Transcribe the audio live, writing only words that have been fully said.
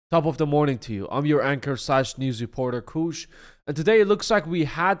Top of the morning to you. I'm your anchor / news reporter, Koosh. And today it looks like we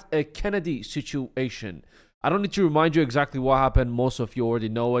had a Kennedy situation. I don't need to remind you exactly what happened. Most of you already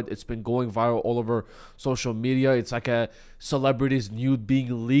know it. It's been going viral all over social media. It's like a celebrity's nude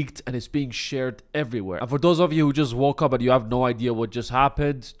being leaked and it's being shared everywhere. And for those of you who just woke up and you have no idea what just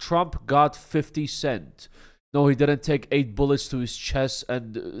happened, Trump got 50 cents. No, he didn't take 8 bullets to his chest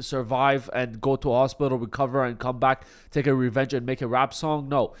and survive and go to a hospital, recover, and come back, take a revenge and make a rap song.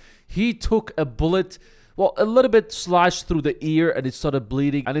 No, he took a bullet, well, a little bit slashed through the ear and it started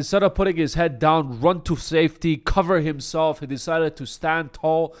bleeding. And instead of putting his head down, run to safety, cover himself, he decided to stand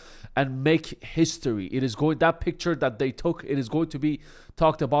tall and make history. It is going, that picture that they took, it is going to be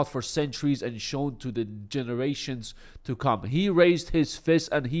talked about for centuries and shown to the generations to come. He raised his fist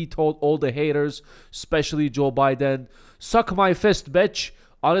and he told all the haters, especially Joe Biden, suck my fist, bitch.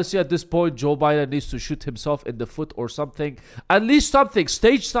 Honestly, at this point, Joe Biden needs to shoot himself in the foot or something. At least something,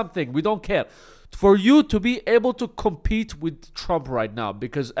 stage something, we don't care. For you to be able to compete with Trump right now,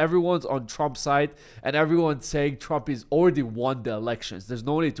 because everyone's on Trump's side and everyone's saying Trump is already won the elections. There's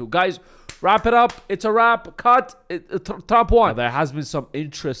no need to. Guys, wrap it up. It's a wrap. Cut. Trump won. There has been some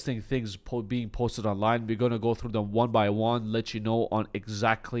interesting things being posted online. We're going to go through them one by one, let you know on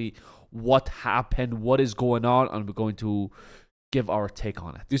exactly what happened, what is going on, and we're going to give our take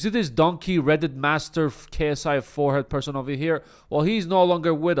on it. You see this donkey Reddit master KSI forehead person over here? Well, he's no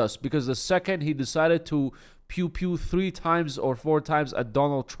longer with us because the second he decided to pew pew 3 times or 4 times at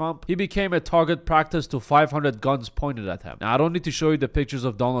Donald Trump, he became a target practice to 500 guns pointed at him. Now, I don't need to show you the pictures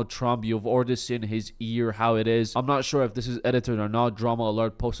of Donald Trump. You've already seen his ear, how it is. I'm not sure if this is edited or not. Drama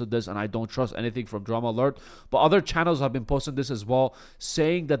Alert posted this and I don't trust anything from Drama Alert. But other channels have been posting this as well,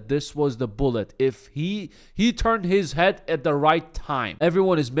 saying that this was the bullet. If he turned his head at the right time.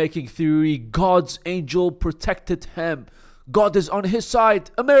 Everyone is making theory. God's angel protected him. God is on his side.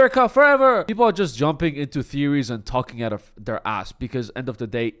 America forever. People are just jumping into theories and talking out of their ass because end of the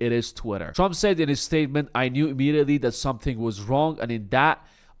day, it is Twitter. Trump said in his statement, I knew immediately that something was wrong. And in that,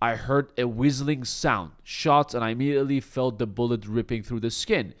 I heard a whistling sound, shots, and I immediately felt the bullet ripping through the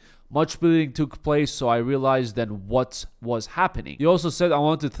skin. Much bleeding took place, so I realized then what was happening. He also said, I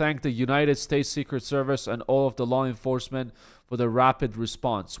want to thank the United States Secret Service and all of the law enforcement for the rapid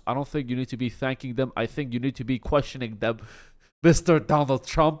response. I don't think you need to be thanking them. I think you need to be questioning them, Mr. Donald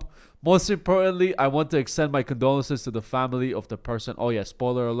Trump. Most importantly, I want to extend my condolences to the family of the person. Oh yeah,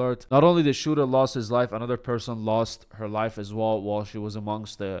 spoiler alert. Not only the shooter lost his life, another person lost her life as well while she was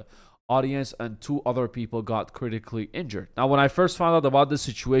amongst the audience, and 2 other people got critically injured. Now, when I first found out about this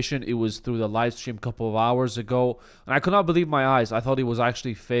situation, it was through the live stream a couple of hours ago, and I could not believe my eyes. I thought it was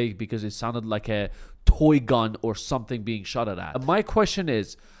actually fake because it sounded like a toy gun or something being shot at. And my question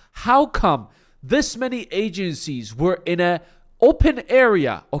is, how come this many agencies were in a open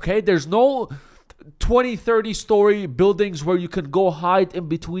area? Okay, there's no 20-30 story buildings where you can go hide in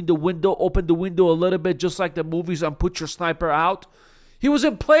between the window, open the window a little bit just like the movies and put your sniper out. He was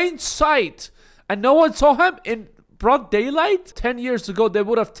in plain sight and no one saw him in broad daylight. 10 years ago, they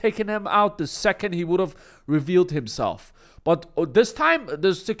would have taken him out the second he would have revealed himself. But this time,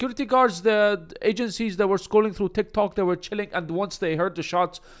 the security guards, the agencies that were scrolling through TikTok, they were chilling. And once they heard the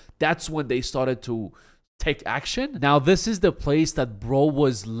shots, that's when they started to take action. Now, this is the place that bro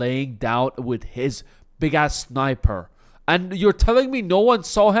was laying down with his big-ass sniper. And you're telling me no one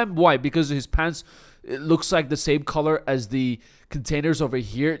saw him? Why? Because his pants, it looks like the same color as the containers over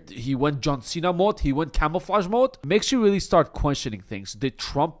here. He went John Cena mode. He went camouflage mode. It makes you really start questioning things. Did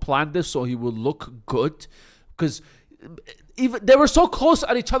Trump plan this so he would look good? Because even they were so close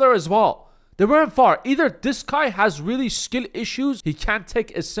at each other as well. They weren't far. Either this guy has really skill issues, he can't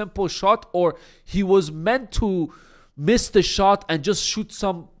take a simple shot, or he was meant to miss the shot and just shoot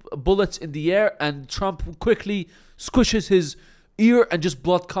some bullets in the air, and Trump quickly squishes his ear and just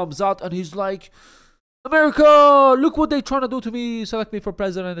blood comes out and he's like, America, look what they're trying to do to me, select me for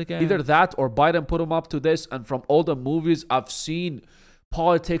president again. Either that or Biden put him up to this. And from all the movies I've seen,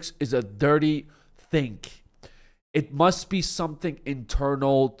 politics is a dirty thing. It must be something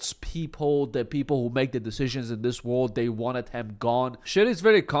internal. It's people, the people who make the decisions in this world, they wanted him gone. Shit is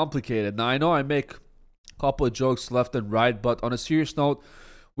very complicated. Now, I know I make a couple of jokes left and right, but on a serious note,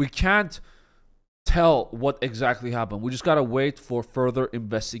 we can't tell what exactly happened. We just gotta wait for further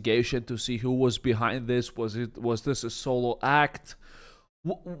investigation to see who was behind this. Was this a solo act?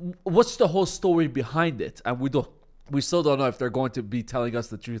 What's the whole story behind it? And we still don't know if they're going to be telling us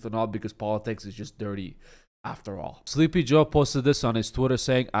the truth or not, because politics is just dirty after all. Sleepy Joe posted this on his Twitter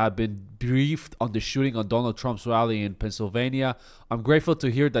saying, I've been briefed on the shooting on Donald Trump's rally in Pennsylvania. I'm grateful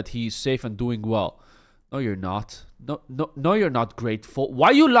to hear that he's safe and doing well. No, you're not. No, you're not grateful. Why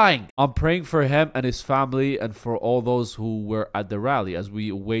are you lying? I'm praying for him and his family and for all those who were at the rally as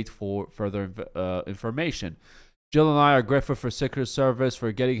we wait for further information. Jill and I are grateful for Secret Service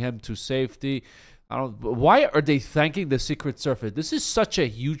for getting him to safety. Why are they thanking the Secret Service? This is such a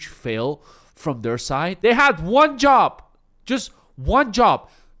huge fail from their side. They had one job. Just one job.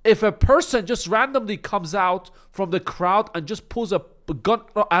 If a person just randomly comes out from the crowd and just pulls a gun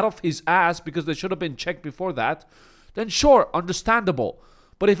out of his ass because they should have been checked before that, then sure, understandable.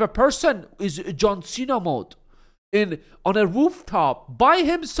 But if a person is John Cena mode on a rooftop by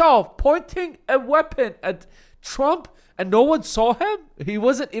himself pointing a weapon at Trump and no one saw him, he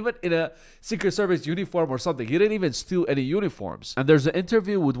wasn't even in a Secret Service uniform or something. He didn't even steal any uniforms. And there's an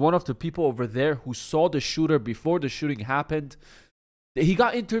interview with one of the people over there who saw the shooter before the shooting happened. He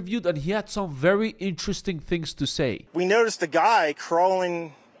got interviewed and he had some very interesting things to say. We noticed a guy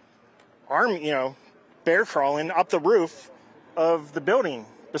crawling, bear crawling up the roof of the building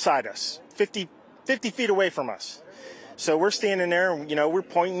beside us, 50 feet away from us. So we're standing there, we're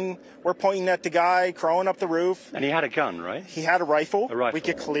pointing at the guy crawling up the roof. And he had a gun, right? He had a rifle. A rifle. We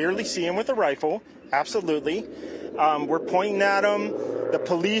could clearly see him with a rifle. Absolutely. We're pointing at him. The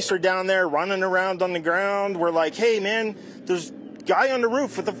police are down there running around on the ground. We're like, hey, man, there's guy on the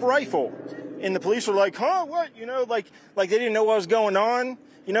roof with a rifle. And the police were like, huh, what? Like they didn't know what was going on.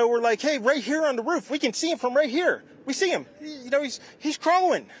 We're like, hey, right here on the roof. We can see him from right here. We see him. He's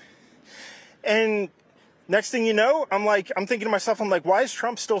crawling. And next thing you know, I'm thinking to myself, why is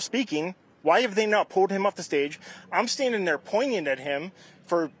Trump still speaking? Why have they not pulled him off the stage? I'm standing there pointing at him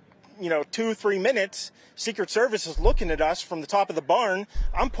for, 2-3 minutes. Secret Service is looking at us from the top of the barn.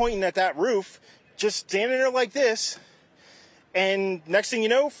 I'm pointing at that roof, just standing there like this. And next thing you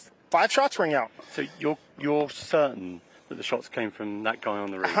know, 5 shots ring out. So you're certain that the shots came from that guy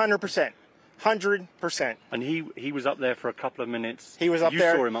on the roof? 100%. 100%. And he was up there for a couple of minutes? He was up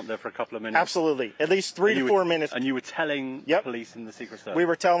there. You saw him up there for a couple of minutes? Absolutely. At least 3 to 4 minutes. And you were telling the police and the Secret Service? We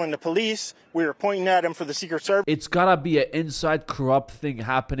were telling the police. We were pointing at him for the Secret Service. It's gotta be an inside corrupt thing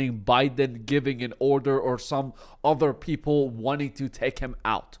happening. Biden giving an order or some other people wanting to take him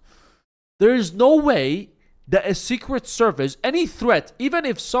out. There is no way that a Secret Service, any threat, even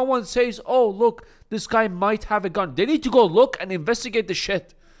if someone says, oh, look, this guy might have a gun, they need to go look and investigate the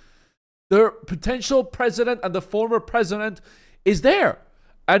shit. Their potential president and the former president is there.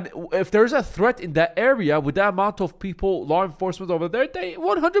 And if there's a threat in that area with that amount of people, law enforcement over there, they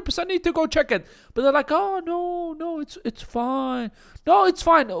 100% need to go check it. But they're like, oh, no, it's fine. No, it's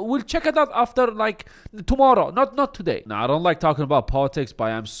fine. We'll check it out after, tomorrow, not today. Now, I don't like talking about politics, but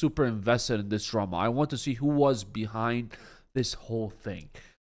I'm super invested in this drama. I want to see who was behind this whole thing.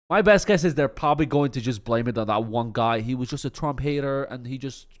 My best guess is they're probably going to just blame it on that one guy. He was just a Trump hater, and he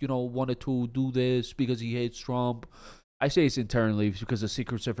just, wanted to do this because he hates Trump. I say it's internally because the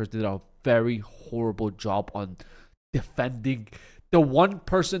Secret Service did a very horrible job on defending the one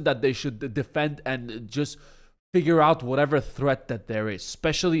person that they should defend and just figure out whatever threat that there is,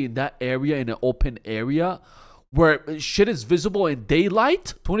 especially in that area, in an open area where shit is visible in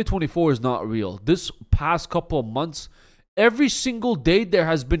daylight. 2024 is not real. This past couple of months, every single day there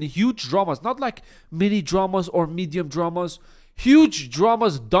has been huge dramas, not like mini dramas or medium dramas. Huge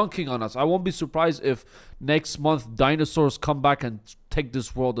dramas dunking on us. I won't be surprised if next month dinosaurs come back and take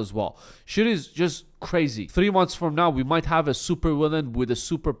this world as well. Shit is just crazy. 3 months from now, we might have a super villain with the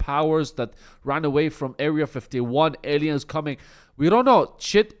superpowers that ran away from Area 51. Aliens coming. We don't know.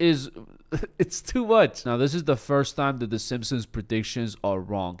 Shit is... it's too much. Now, this is the first time that the Simpsons predictions are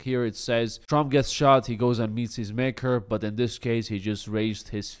wrong. Here it says, Trump gets shot, he goes and meets his maker. But in this case, he just raised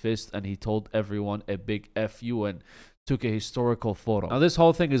his fist and he told everyone a big F you and took a historical photo. Now, this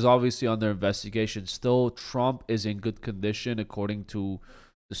whole thing is obviously under investigation. Still, Trump is in good condition according to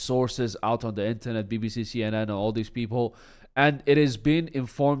the sources out on the internet, BBC, CNN, and all these people. And it has been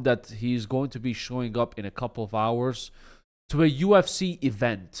informed that he's going to be showing up in a couple of hours to a UFC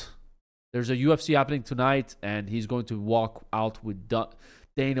event. There's a UFC happening tonight, and he's going to walk out with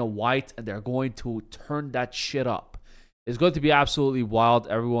Dana White, and they're going to turn that shit up. It's going to be absolutely wild.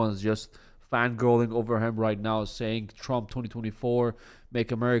 Everyone's just fangirling over him right now, saying Trump 2024,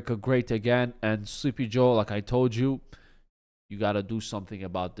 make America great again. And Sleepy Joe, like I told you, you gotta do something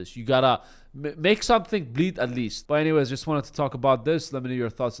about this. You gotta make something bleed at least. But anyways, just wanted to talk about this. Let me know your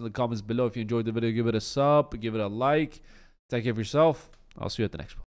thoughts in the comments below. If you enjoyed the video, give it a sub, give it a like. Take care of yourself. I'll see you at the next one.